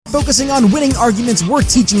focusing on winning arguments, we're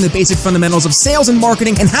teaching the basic fundamentals of sales and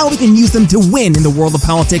marketing and how we can use them to win in the world of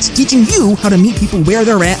politics, teaching you how to meet people where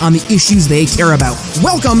they're at on the issues they care about.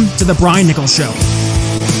 Welcome to The Brian Nichols Show.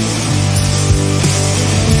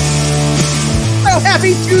 Well,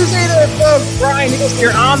 happy Tuesday there, folks. Brian Nichols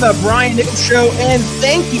here on The Brian Nichols Show, and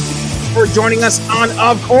thank you for joining us on,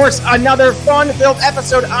 of course, another fun-filled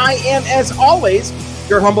episode. I am, as always,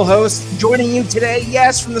 your humble host, joining you today,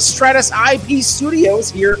 yes, from the Stratus IP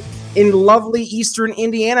studios here in lovely Eastern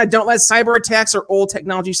Indiana. Don't let cyber attacks or old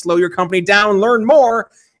technology slow your company down. Learn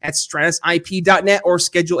more at stratusip.net or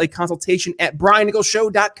schedule a consultation at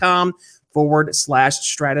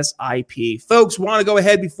briannicholsshow.com/Stratus IP. Folks, want to go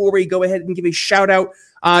ahead before we go ahead and give a shout out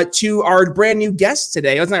to our brand new guest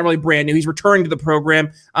today. It's not really brand new. He's returning to the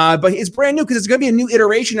program, but it's brand new because it's going to be a new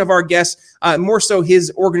iteration of our guest, more so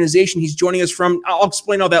his organization he's joining us from. I'll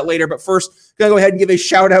explain all that later, but first, going to go ahead and give a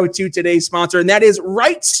shout out to today's sponsor, and that is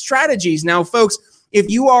Right Strategies. Now, folks, if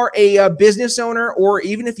you are a business owner or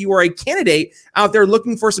even if you are a candidate out there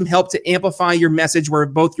looking for some help to amplify your message where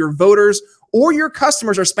both your voters or your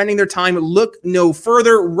customers are spending their time, look no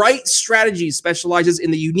further. Right Strategies specializes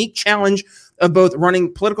in the unique challenge of both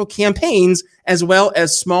running political campaigns as well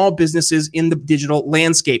as small businesses in the digital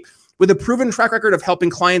landscape. With a proven track record of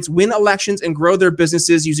helping clients win elections and grow their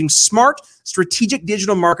businesses using smart, strategic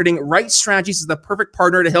digital marketing, Right Strategies is the perfect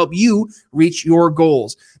partner to help you reach your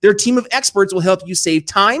goals. Their team of experts will help you save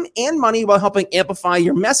time and money while helping amplify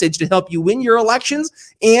your message to help you win your elections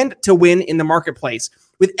and to win in the marketplace.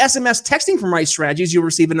 With SMS texting from Right Strategies, you'll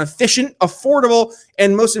receive an efficient, affordable,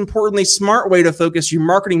 and most importantly, smart way to focus your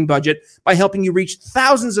marketing budget by helping you reach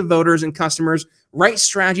thousands of voters and customers. Right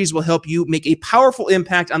Strategies will help you make a powerful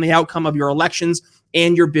impact on the outcome of your elections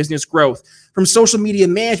and your business growth. From social media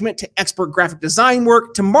management to expert graphic design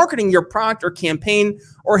work to marketing your product or campaign,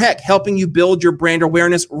 or heck, helping you build your brand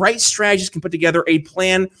awareness, Right Strategies can put together a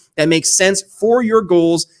plan that makes sense for your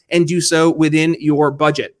goals and do so within your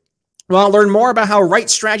budget. Well, learn more about how Right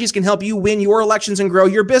Strategies can help you win your elections and grow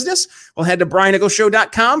your business. Well, head to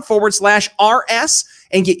briannicholsshow.com/RS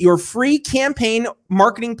and get your free campaign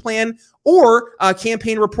marketing plan or a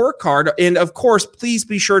campaign report card. And of course, please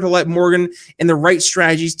be sure to let Morgan and the Right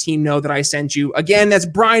Strategies team know that I sent you. Again, that's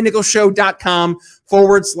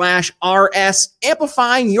briannicholsshow.com/RS,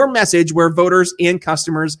 amplifying your message where voters and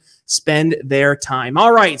customers spend their time.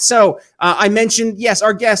 All right. So I mentioned, yes,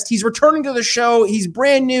 our guest, he's returning to the show. He's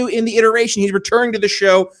brand new in the iteration. He's returning to the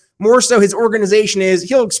show. More so his organization is,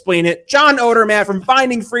 he'll explain it. John Odermatt from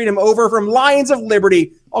Finding Freedom over from Lions of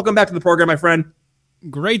Liberty. Welcome back to the program, my friend.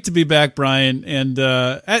 Great to be back, Brian. And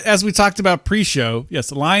as we talked about pre-show, yes,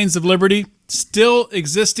 the Lions of Liberty still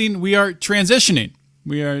existing. We are transitioning.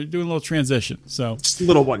 We are doing a little transition. So just a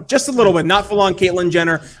little one, not full on Caitlyn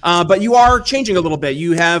Jenner, but you are changing a little bit.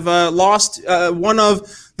 You have lost one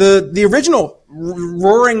of the original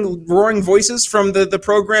roaring voices from the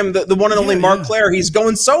program, the one and only Mark Claire. He's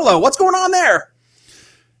going solo. What's going on there?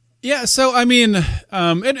 Yeah, so I mean,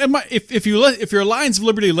 if you're a Lions of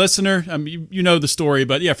Liberty listener, you know the story.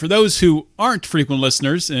 But yeah, for those who aren't frequent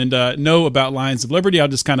listeners and know about Lions of Liberty, I'll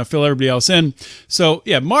just kind of fill everybody else in. So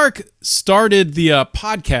yeah, Mark started the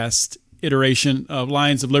podcast iteration of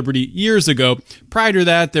Lions of Liberty years ago. Prior to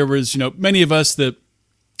that, there was many of us that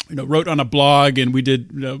wrote on a blog and we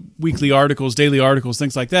did weekly articles, daily articles,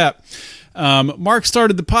 things like that. Mark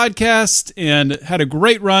started the podcast and had a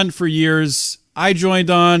great run for years. I joined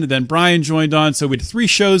on, then Brian joined on. So we did 3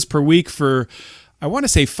 shows per week for, I want to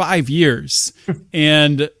say 5 years.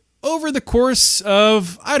 And over the course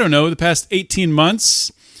of, the past 18 months,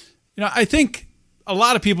 I think a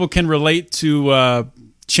lot of people can relate to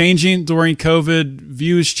changing during COVID,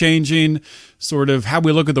 views changing, sort of how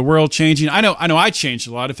we look at the world changing. I know I changed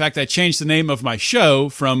a lot. In fact, I changed the name of my show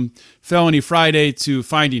from Felony Friday to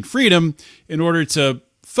Finding Freedom in order to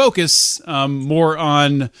focus more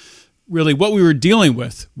on really what we were dealing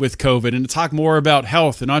with COVID and to talk more about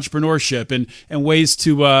health and entrepreneurship and ways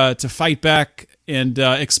to fight back and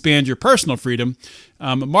expand your personal freedom.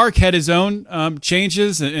 Mark had his own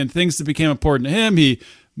changes and things that became important to him. He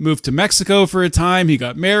moved to Mexico for a time. He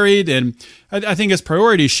got married, and I think his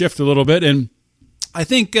priorities shift a little bit. And I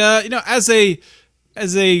think as a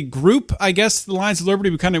group, I guess the Lions of Liberty,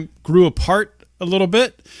 we kind of grew apart a little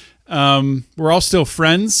bit. We're all still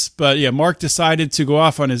friends, but yeah, Mark decided to go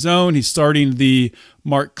off on his own. He's starting the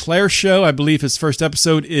Mark Claire Show. I believe his first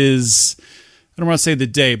episode is, I don't want to say the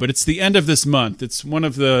day, but it's the end of this month. It's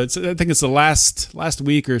I think it's the last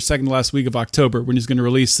week or second to last week of October when he's going to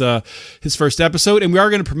release his first episode. And we are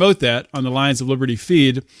going to promote that on the Lions of Liberty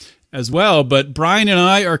feed as well. But Brian and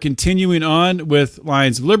I are continuing on with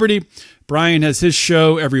Lions of Liberty. Brian has his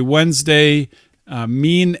show every Wednesday,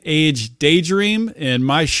 Mean Age Daydream, and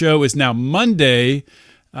my show is now Monday,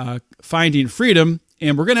 Finding Freedom.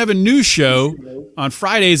 And we're going to have a new show on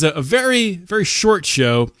Fridays, a very, very short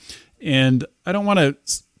show. And I don't want to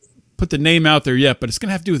put the name out there yet, but it's going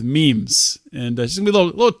to have to do with memes. And it's going to be a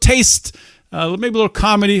little taste, maybe a little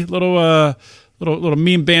comedy, little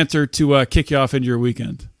meme banter to kick you off into your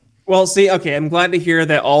weekend. Well, see, okay, I'm glad to hear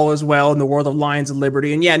that all is well in the world of Lions of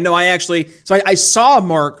Liberty. And yeah, no, I saw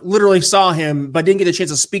Mark, literally saw him, but didn't get a chance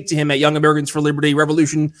to speak to him at Young Americans for Liberty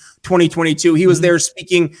Revolution 2022. He was there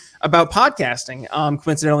speaking about podcasting,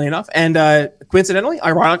 coincidentally enough, and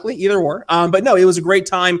ironically, either or. But no, it was a great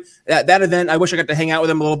time at that event. I wish I got to hang out with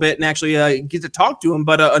him a little bit and actually get to talk to him,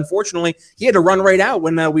 but unfortunately, he had to run right out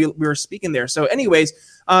when we were speaking there. So anyways,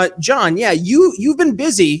 John, yeah, you've been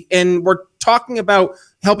busy, and we're talking about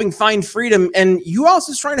helping find freedom, and you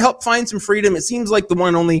also is trying to help find some freedom. It seems like the one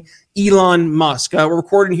and only Elon Musk. We're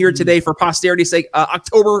recording here today for posterity's sake,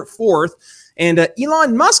 October 4th, and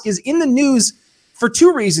Elon Musk is in the news for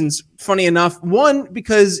two reasons, funny enough. One,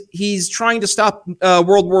 because he's trying to stop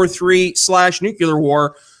World War III / nuclear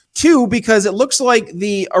war. Two, because it looks like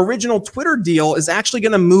the original Twitter deal is actually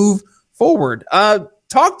going to move forward.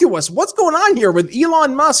 Talk to us. What's going on here with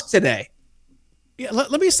Elon Musk today? Yeah,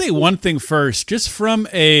 let me say one thing first, just from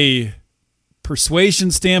a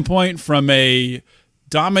persuasion standpoint, from a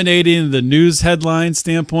dominating the news headline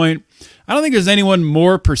standpoint. I don't think there's anyone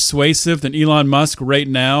more persuasive than Elon Musk right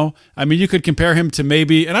now. I mean, you could compare him to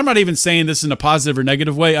maybe, and I'm not even saying this in a positive or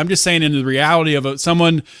negative way. I'm just saying in the reality of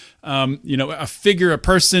someone, a figure, a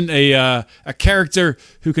person, a character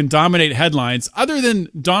who can dominate headlines. Other than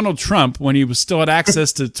Donald Trump, when he was still had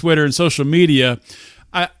access to Twitter and social media,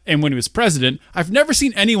 and when he was president, I've never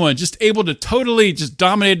seen anyone just able to totally just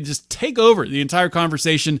dominate, just take over the entire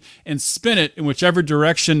conversation and spin it in whichever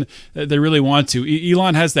direction they really want to.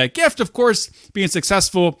 Elon has that gift, of course, being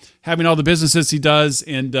successful, having all the businesses he does,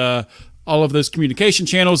 and all of those communication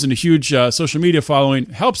channels and a huge social media following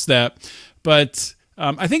helps that. But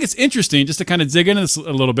I think it's interesting just to kind of dig into this a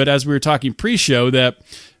little bit as we were talking pre-show that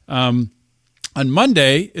on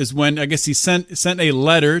Monday is when I guess he sent a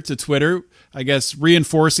letter to Twitter, I guess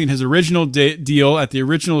reinforcing his original deal at the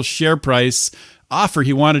original share price offer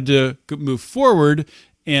he wanted to move forward,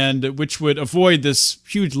 and which would avoid this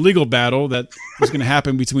huge legal battle that was going to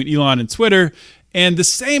happen between Elon and Twitter. And the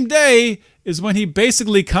same day is when he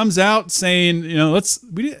basically comes out saying, I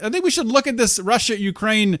think we should look at this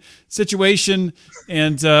Russia-Ukraine situation.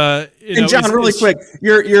 And John, really quick,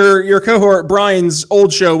 your cohort Brian's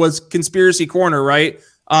old show was Conspiracy Corner, right?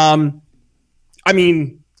 I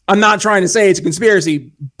mean, I'm not trying to say it's a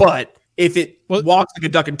conspiracy, but if it walks like a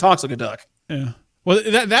duck and talks like a duck. Yeah. Well,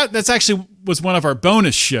 that's actually was one of our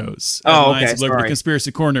bonus shows. Lions of Liberty,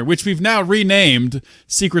 Conspiracy Corner, which we've now renamed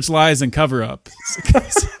Secrets, Lies, and Cover Up.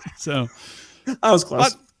 So I was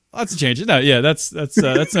close. Lots of changes. No, yeah, that's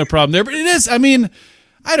no problem there. But it is. I mean,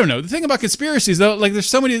 I don't know. The thing about conspiracies, though, like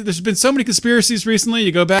there's been so many conspiracies recently.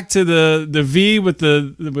 You go back to the V with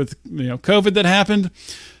COVID that happened.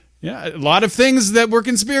 Yeah, a lot of things that were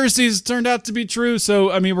conspiracies turned out to be true.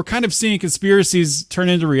 So, I mean, we're kind of seeing conspiracies turn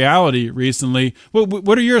into reality recently.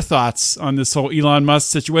 What are your thoughts on this whole Elon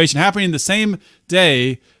Musk situation happening the same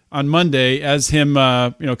day on Monday as him,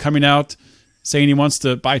 coming out saying he wants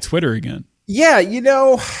to buy Twitter again? Yeah,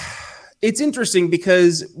 it's interesting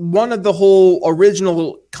because one of the whole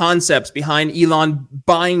original concepts behind Elon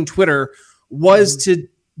buying Twitter was to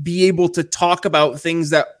be able to talk about things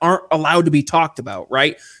that aren't allowed to be talked about,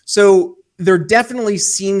 right? So there definitely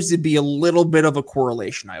seems to be a little bit of a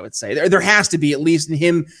correlation, I would say. There has to be, at least in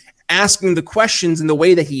him asking the questions in the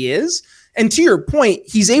way that he is. And to your point,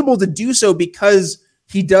 he's able to do so because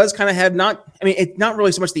he does kind of have it's not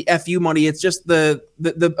really so much the FU money, it's just the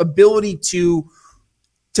ability to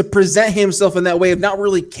present himself in that way of not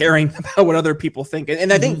really caring about what other people think.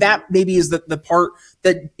 And I think that maybe is the part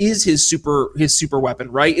that is his super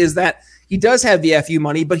weapon, right? Is that he does have the FU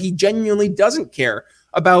money, but he genuinely doesn't care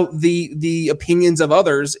about the opinions of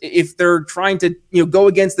others if they're trying to go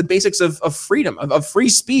against the basics of freedom, of free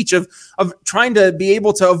speech, of trying to be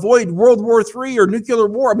able to avoid World War III or nuclear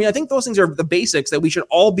war. I mean, I think those things are the basics that we should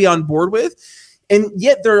all be on board with. And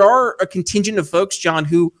yet there are a contingent of folks, John,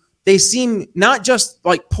 who they seem not just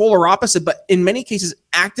like polar opposite, but in many cases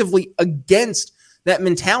actively against that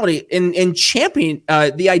mentality and championing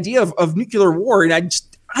the idea of nuclear war. And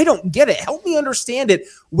I don't get it. Help me understand it.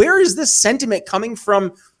 Where is this sentiment coming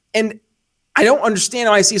from? And I don't understand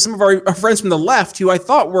how I see some of our friends from the left who I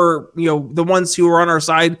thought were, the ones who were on our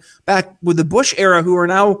side back with the Bush era, who are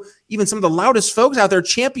now even some of the loudest folks out there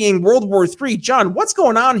championing World War III. John, what's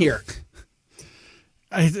going on here?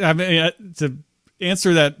 I mean, to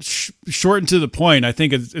answer that short and to the point, I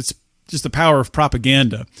think it's just the power of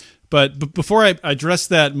propaganda. But before I address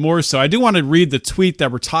that more so, I do want to read the tweet that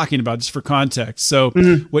we're talking about just for context. So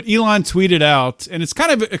what Elon tweeted out, and it's kind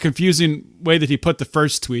of a confusing way that he put the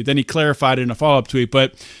first tweet, then he clarified it in a follow-up tweet,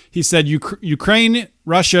 but he said, Ukraine,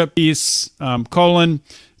 Russia, peace,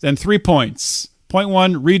 then 3 points. Point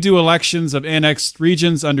 1, redo elections of annexed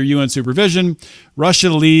regions under UN supervision. Russia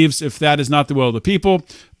leaves if that is not the will of the people.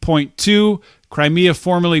 Point 2, Crimea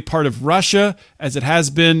formerly part of Russia, as it has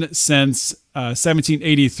been since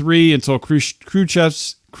 1783 until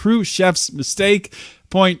Khrushchev's mistake.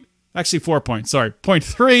 4 points. Sorry. Point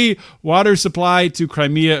 3, water supply to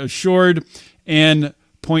Crimea assured. And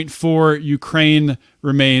point 4, Ukraine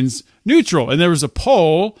remains neutral. And there was a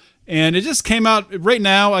poll, and it just came out right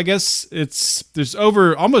now. I guess there's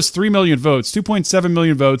over almost 3 million votes, 2.7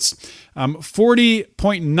 million votes.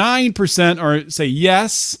 40.9% are say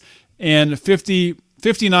yes, and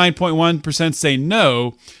 59.1% say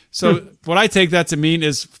no. So what I take that to mean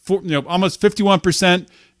is, almost 51%,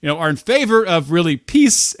 are in favor of really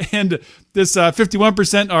peace, and this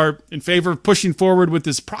 51% are in favor of pushing forward with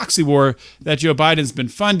this proxy war that Joe Biden's been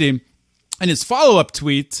funding. In his follow-up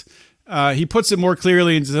tweet, he puts it more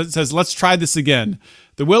clearly and says, let's try this again.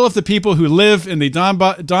 The will of the people who live in the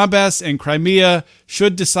Donbass and Crimea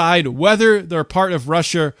should decide whether they're part of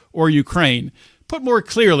Russia or Ukraine. Put more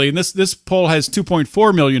clearly, and this poll has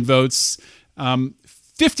 2.4 million votes,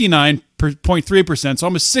 59.3%, so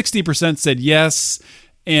almost 60% said yes,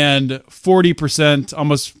 and 40%,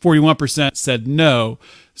 almost 41% said no.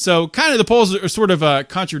 So kind of the polls are sort of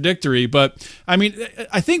contradictory, but I mean,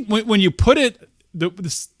 I think when you put it,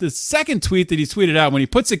 the second tweet that he tweeted out, when he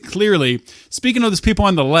puts it clearly, speaking of those people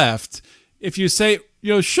on the left, if you say,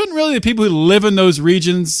 shouldn't really the people who live in those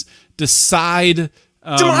regions decide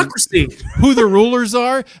democracy, who the rulers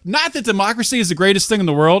are? Not that democracy is the greatest thing in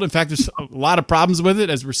the world. In fact, there's a lot of problems with it,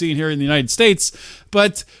 as we're seeing here in the United States.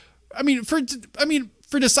 But for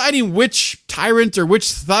deciding which tyrant or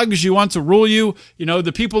which thugs you want to rule you,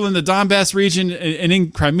 the people in the Donbass region and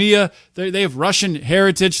in Crimea, they have Russian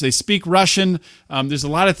heritage. They speak Russian. There's a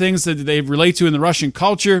lot of things that they relate to in the Russian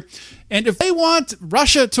culture. And if they want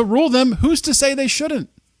Russia to rule them, who's to say they shouldn't?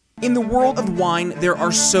 In the world of wine, there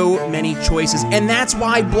are so many choices, and that's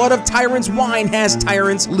why Blood of Tyrants wine has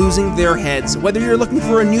tyrants losing their heads. Whether you're looking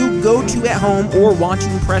for a new go-to at home or want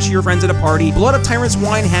to impress your friends at a party, Blood of Tyrants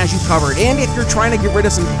wine has you covered. And if you're trying to get rid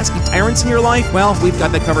of some pesky tyrants in your life, well, we've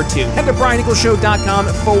got that covered too. Head to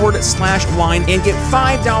BrianNicholsShow.com/wine and get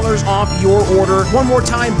 $5 off your order. One more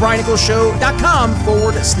time,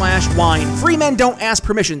 BrianNicholsShow.com/wine. Free men don't ask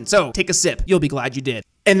permission, so take a sip. You'll be glad you did.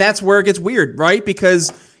 And that's where it gets weird, right?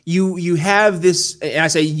 Because you have this, and I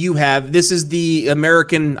say you have, this is the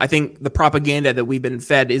American, I think, the propaganda that we've been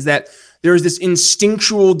fed, is that there's this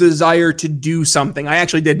instinctual desire to do something. I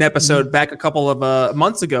actually did an episode back a couple of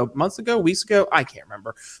weeks ago, I can't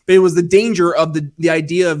remember. But it was the danger of the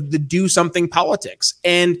idea of the do something politics.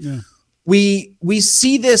 And we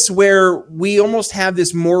see this where we almost have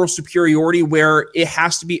this moral superiority where it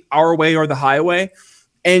has to be our way or the highway.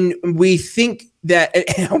 And we think that,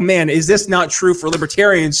 oh man, is this not true for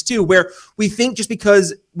libertarians too, where we think just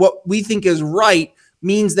because what we think is right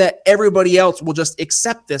means that everybody else will just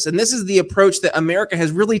accept this. And this is the approach that America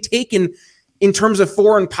has really taken in terms of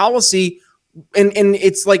foreign policy. And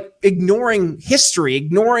it's like ignoring history,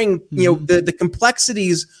 ignoring, the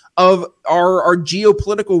complexities of our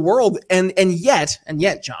geopolitical world. And yet,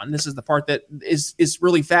 John, this is the part that is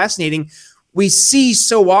really fascinating. We see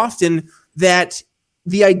so often that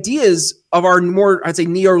the ideas of our more, I'd say,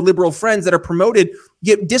 neoliberal friends that are promoted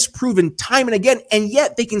get disproven time and again, and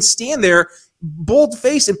yet they can stand there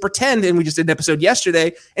bold-faced and pretend, and we just did an episode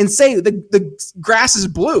yesterday, and say the grass is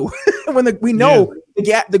blue when we know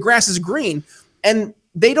the grass is green. And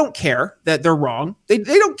they don't care that they're wrong. They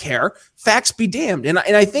don't care. Facts be damned. And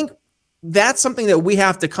I think that's something that we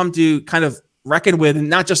have to come to kind of reckon with, and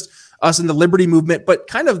not just us in the liberty movement, but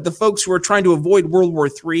kind of the folks who are trying to avoid World War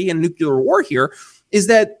III and nuclear war here, is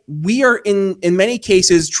that we are in many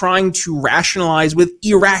cases trying to rationalize with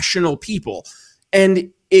irrational people. And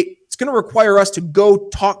it's going to require us to go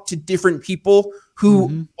talk to different people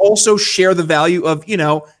who also share the value of,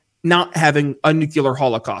 not having a nuclear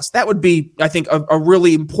holocaust. That would be, I think, a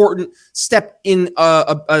really important step in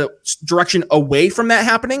a direction away from that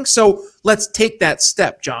happening. So let's take that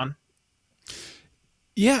step, John.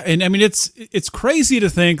 Yeah. And I mean, it's crazy to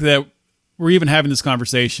think that we're even having this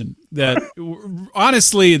conversation, that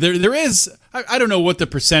honestly, there is, I don't know what the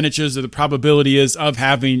percentages or the probability is of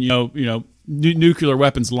having, nuclear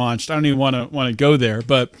weapons launched. I don't even want to go there,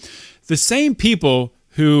 but the same people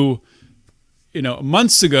who,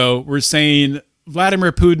 months ago were saying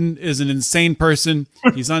Vladimir Putin is an insane person.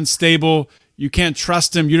 He's unstable. You can't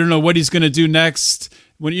trust him. You don't know what he's going to do next.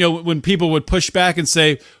 When people would push back and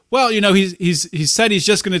say, well, he said he's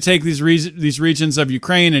just going to take these regions of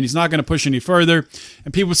Ukraine and he's not going to push any further.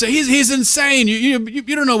 And people would say he's insane. You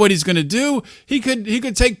don't know what he's going to do. He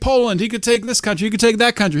could take Poland. He could take this country. He could take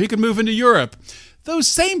that country. He could move into Europe. Those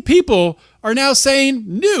same people are now saying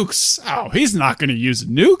nukes. Oh, he's not going to use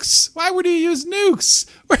nukes. Why would he use nukes?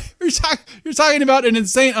 You're talking about an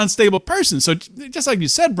insane, unstable person. So just like you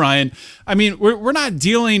said, Brian, I mean, we're not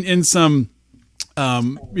dealing in some,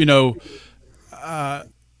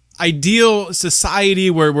 ideal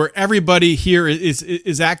society where everybody here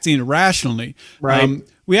is acting rationally. Right.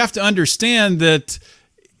 We have to understand that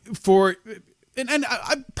and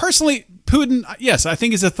I personally, Putin, yes, I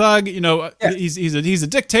think he's a thug. He's a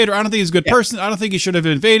dictator. I don't think he's a good person. I don't think he should have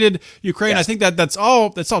invaded Ukraine. Yes. I think that's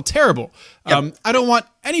all terrible. Yep. I don't want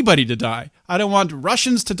anybody to die. I don't want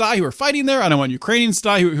Russians to die who are fighting there. I don't want Ukrainians to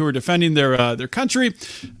die who are defending their country.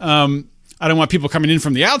 I don't want people coming in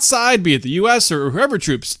from the outside, be it the U.S. or whoever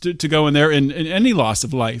troops, to go in there in any loss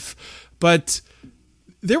of life. But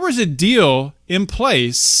there was a deal in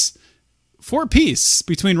place for peace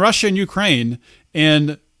between Russia and Ukraine,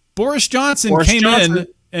 and Boris Johnson came in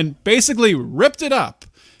and basically ripped it up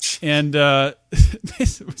and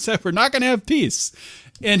said we're not going to have peace.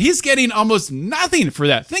 And he's getting almost nothing for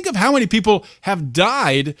that. Think of how many people have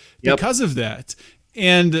died because of that.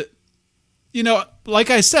 And like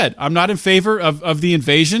I said, I'm not in favor of the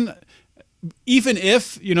invasion, even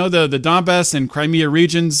if, the Donbass and Crimea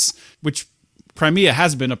regions, which Crimea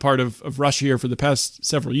has been a part of Russia here for the past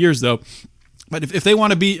several years, though. But if they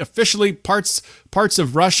want to be officially parts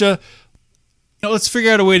of Russia, let's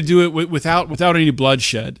figure out a way to do it without any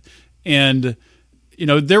bloodshed. And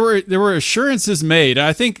there were assurances made.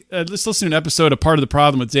 I think let's listen to an episode of Part of the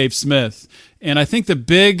Problem with Dave Smith, and I think the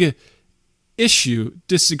big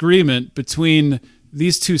disagreement between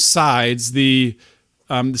these two sides, the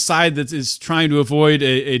side that is trying to avoid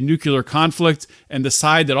a nuclear conflict and the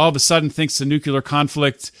side that all of a sudden thinks a nuclear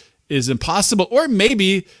conflict is impossible, or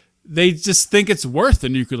maybe they just think it's worth a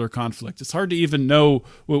nuclear conflict. It's hard to even know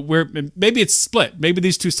where. Maybe it's split. Maybe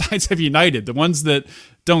these two sides have united. The ones that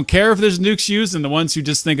don't care if there's nukes used and the ones who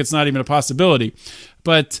just think it's not even a possibility.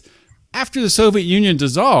 But after the Soviet Union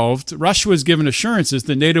dissolved, Russia was given assurances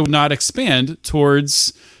that NATO would not expand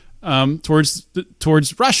towards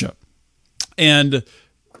Russia. And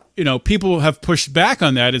people have pushed back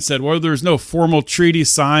on that and said, well, there's no formal treaty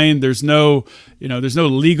signed, there's no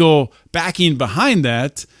legal backing behind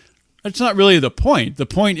that. That's not really the point. The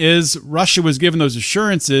point is Russia was given those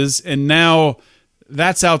assurances, and now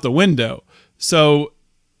that's out the window. So,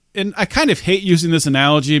 and I kind of hate using this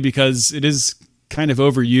analogy because it is kind of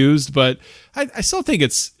overused, but I still think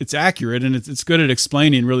it's accurate, and it's good at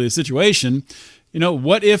explaining really the situation.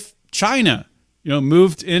 What if China,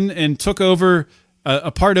 moved in and took over a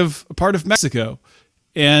part of Mexico,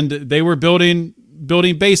 and they were building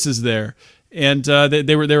bases there, and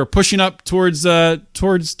they were pushing up towards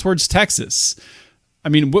Texas. I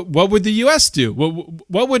mean, what would the U.S. do?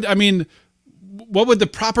 What would the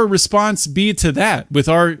proper response be to that with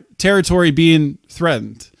our territory being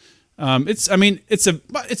threatened? Every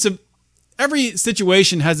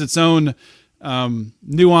situation has its own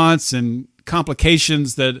nuance and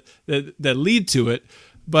complications that lead to it,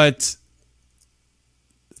 but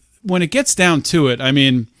when it gets down to it,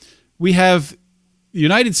 we have the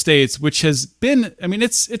United States, which has been,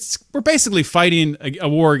 we're basically fighting a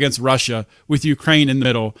war against Russia with Ukraine in the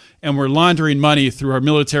middle, and we're laundering money through our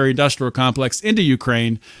military-industrial complex into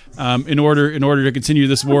Ukraine in order to continue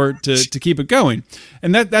this war to keep it going,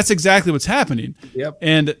 and that's exactly what's happening. Yep.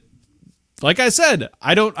 And like I said,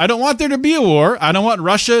 I don't want there to be a war. I don't want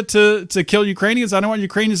Russia to kill Ukrainians. I don't want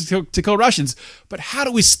Ukrainians to kill Russians. But how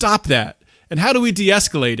do we stop that? And how do we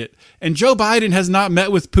de-escalate it? And Joe Biden has not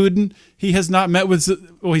met with Putin. He has not met with,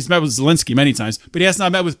 he's met with Zelensky many times, but he has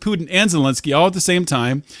not met with Putin and Zelensky all at the same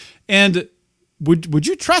time. And would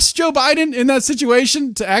you trust Joe Biden in that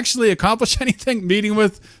situation to actually accomplish anything, meeting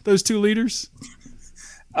with those two leaders?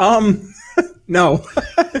 No.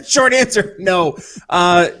 Short answer, no.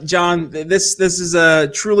 John, this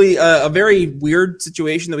is truly a very weird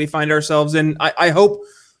situation that we find ourselves in. I hope,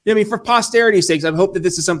 for posterity's sakes, I hope that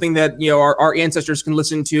this is something that, our ancestors can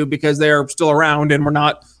listen to because they are still around and we're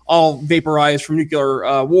not all vaporized from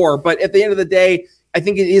nuclear war. But at the end of the day, I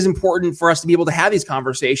think it is important for us to be able to have these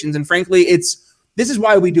conversations. And frankly, this is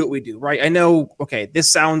why we do what we do, right? I know, okay,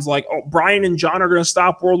 this sounds like, Brian and John are going to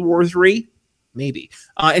stop World War III. Maybe.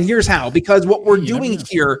 And here's how, because what we're doing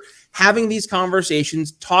here, having these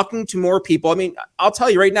conversations, talking to more people. I mean, I'll tell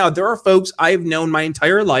you right now, there are folks I've known my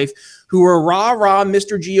entire life who are rah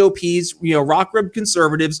Mr. GOP's, rock rib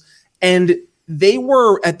conservatives. And they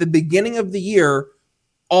were at the beginning of the year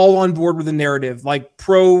all on board with the narrative, like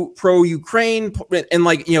pro Ukraine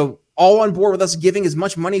and all on board with us giving as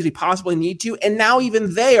much money as we possibly need to. And now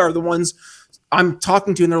even they are the ones I'm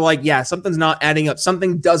talking to, and they're like, yeah, something's not adding up.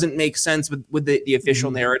 Something doesn't make sense with the official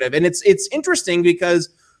narrative. And it's interesting because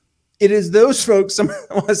it is those folks, I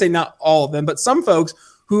want to say not all of them, but some folks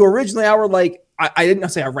who originally I were like, I didn't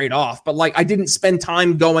say I write off, but I didn't spend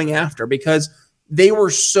time going after because they were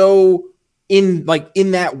so in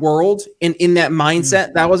that world and in that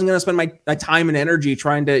mindset that I wasn't going to spend my time and energy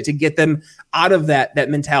trying to get them out of that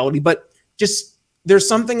mentality. But just there's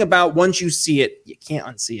something about once you see it, you can't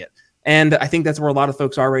unsee it. And I think that's where a lot of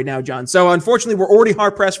folks are right now, John. So unfortunately, we're already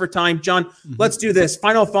hard pressed for time. John, let's do this.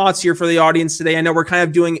 Final thoughts here for the audience today. I know we're kind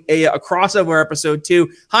of doing a crossover episode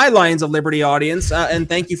too. Hi, Lions of Liberty audience. And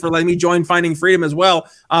thank you for letting me join Finding Freedom as well.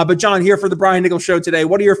 But John, here for the Brian Nichols Show today,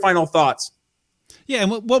 what are your final thoughts? Yeah,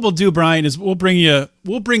 and what we'll do, Brian, is we'll bring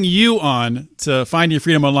you on to Find Your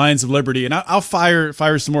Freedom on Lions of Liberty, and I'll fire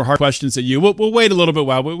some more hard questions at you. We'll wait a little bit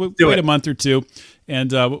while we'll wait a month or two,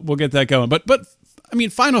 and we'll get that going. But I mean,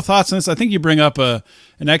 final thoughts on this. I think you bring up an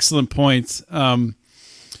excellent point, and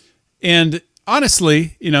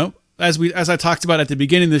honestly, as I talked about at the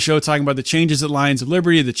beginning of the show, talking about the changes at Lions of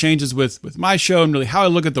Liberty, the changes with my show, and really how I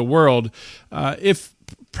look at the world. If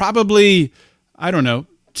probably, I don't know,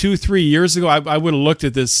 2-3 years ago, I would have looked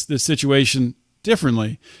at this situation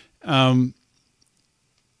differently. I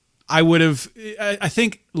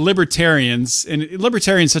think libertarians, and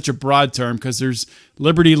libertarian is such a broad term because there's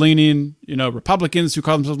liberty-leaning, Republicans who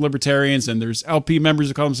call themselves libertarians, and there's LP members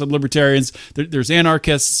who call themselves libertarians. There's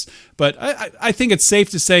anarchists, but I think it's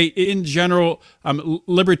safe to say, in general,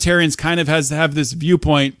 libertarians kind of have this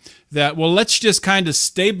viewpoint that, well, let's just kind of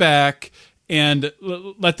stay back and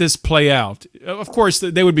let this play out. Of course,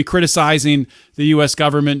 they would be criticizing the U.S.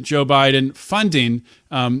 government, Joe Biden, funding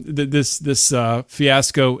this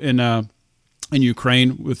fiasco in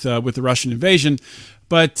Ukraine with the Russian invasion,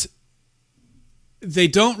 but they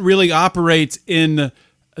don't really operate in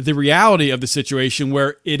the reality of the situation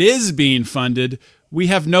where it is being funded. We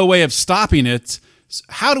have no way of stopping it.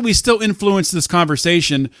 How do we still influence this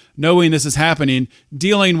conversation, knowing this is happening,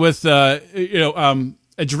 dealing with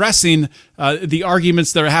addressing the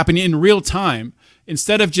arguments that are happening in real time,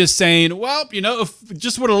 instead of just saying, well, if you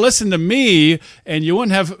just would have listened to me and you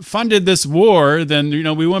wouldn't have funded this war, then,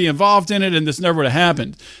 we wouldn't be involved in it and this never would have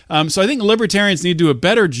happened. So I think libertarians need to do a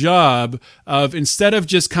better job of, instead of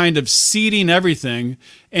just kind of ceding everything.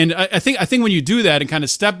 And I think when you do that and kind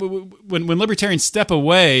of when libertarians step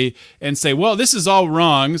away and say, well, this is all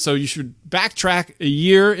wrong, so you should backtrack a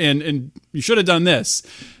year and you should have done this.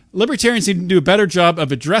 Libertarians need to do a better job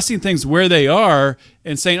of addressing things where they are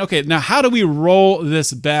and saying, okay, now how do we roll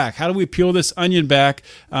this back? How do we peel this onion back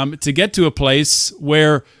to get to a place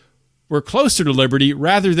where we're closer to liberty,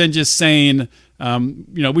 rather than just saying,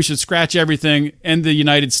 we should scratch everything, end the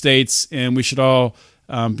United States, and we should all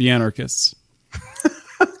be anarchists.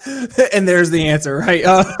 And there's the answer, right?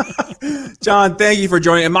 John, thank you for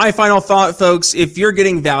joining. And my final thought, folks, if you're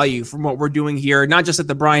getting value from what we're doing here, not just at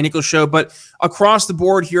the Brian Nichols Show, but across the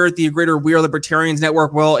board here at the greater We Are Libertarians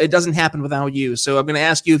Network, well, it doesn't happen without you. So I'm going to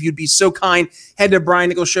ask you, if you'd be so kind, head to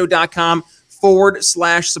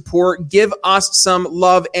briannicholsshow.com/support. Give us some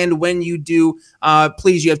love. And when you do,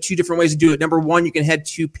 please, you have two different ways to do it. Number one, you can head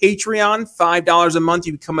to Patreon, $5 a month.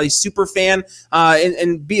 You become a super fan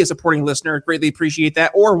and be a supporting listener. Greatly appreciate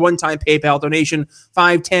that. Or one-time PayPal donation,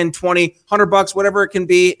 $5, $10, $20, $100, whatever it can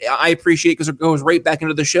be. I appreciate it because it goes right back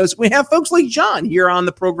into the show. So we have folks like John here on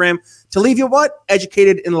the program to leave you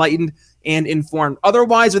educated, enlightened, and informed.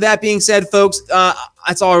 Otherwise, with that being said, folks,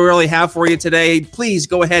 that's all I really have for you today. Please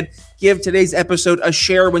go ahead, give today's episode a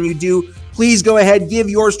share. When you do, please go ahead,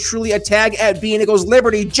 give yours truly a tag at B Nichols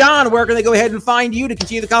Liberty. John, where can they go ahead and find you to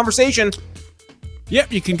continue the conversation?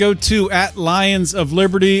 Yep, you can go to @Lions of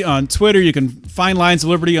Liberty on Twitter. You can find Lions of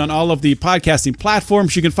Liberty on all of the podcasting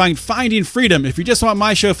platforms. You can find Finding Freedom. If you just want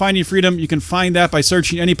my show, Finding Freedom, you can find that by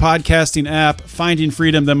searching any podcasting app, Finding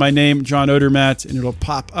Freedom, then my name, John Odermatt, and it'll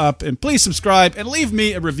pop up. And please subscribe and leave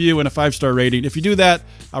me a review and a 5-star rating. If you do that,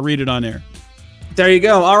 I'll read it on air. There you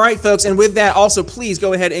go. All right, folks. And with that, also, please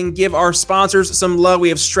go ahead and give our sponsors some love. We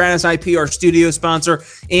have Stratus IP, our studio sponsor,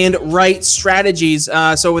 and Right Strategies.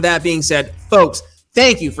 So with that being said, folks,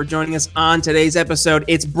 thank you for joining us on today's episode.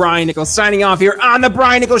 It's Brian Nichols signing off here on The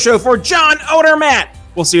Brian Nichols Show for John Odermatt.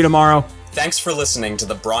 We'll see you tomorrow. Thanks for listening to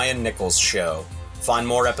The Brian Nichols Show. Find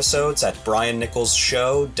more episodes at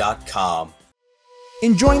briannicholsshow.com.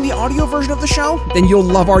 Enjoying the audio version of the show? Then you'll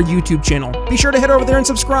love our YouTube channel. Be sure to head over there and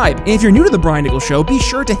subscribe. And if you're new to The Brian Nichols Show, be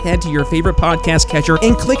sure to head to your favorite podcast catcher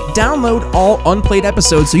and click download all unplayed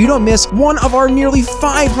episodes so you don't miss one of our nearly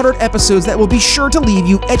 500 episodes that will be sure to leave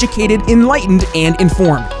you educated, enlightened, and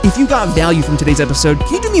informed. If you got value from today's episode,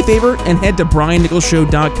 can you do me a favor and head to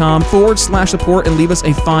briannicholsshow.com/support and leave us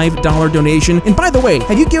a $5 donation? And by the way,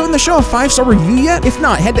 have you given the show a 5-star review yet? If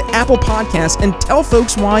not, head to Apple Podcasts and tell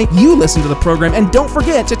folks why you listen to the program, and don't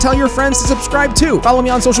forget to tell your friends to subscribe too. Follow me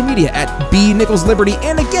on social media at bnicholsliberty.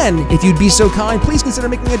 And again, if you'd be so kind, please consider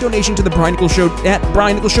making a donation to The Brian Nichols Show at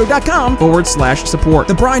briannicholsshow.com/support.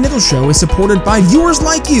 The Brian Nichols Show is supported by viewers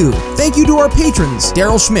like you. Thank you to our patrons,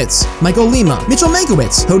 Daryl Schmitz, Michael Lima, Mitchell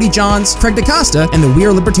Mankiewicz, Cody Johns, Craig DaCosta, and the We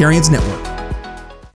Are Libertarians Network.